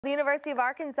The University of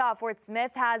Arkansas Fort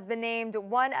Smith has been named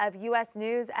one of U.S.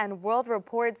 News and World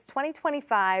Report's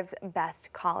 2025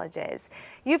 best colleges.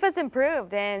 UAFS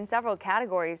improved in several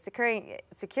categories,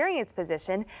 securing its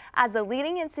position as a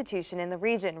leading institution in the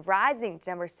region, rising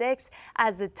to number 6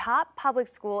 as the top public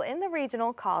school in the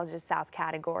Regional Colleges South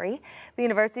category. The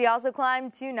university also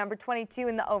climbed to number 22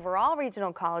 in the overall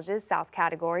Regional Colleges South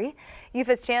category.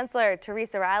 UAFS Chancellor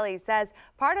Teresa Riley says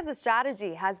part of the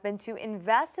strategy has been to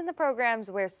invest in the programs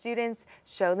where students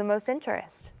show the most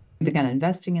interest. We began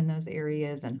investing in those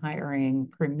areas and hiring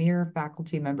premier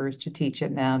faculty members to teach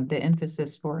in them. The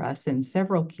emphasis for us in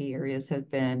several key areas has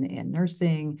been in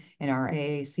nursing, in our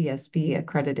AACSB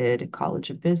accredited College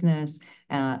of Business,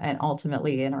 and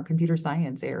ultimately in our computer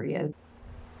science area.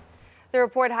 The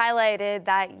report highlighted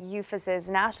that UAFS's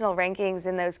national rankings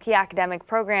in those key academic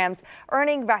programs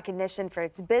earning recognition for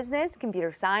its business,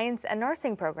 computer science, and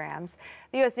nursing programs.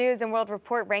 The U.S. News and World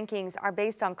Report rankings are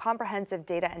based on comprehensive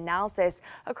data analysis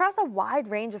across a wide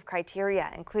range of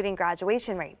criteria, including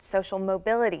graduation rates, social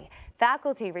mobility,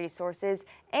 faculty resources,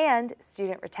 and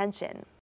student retention.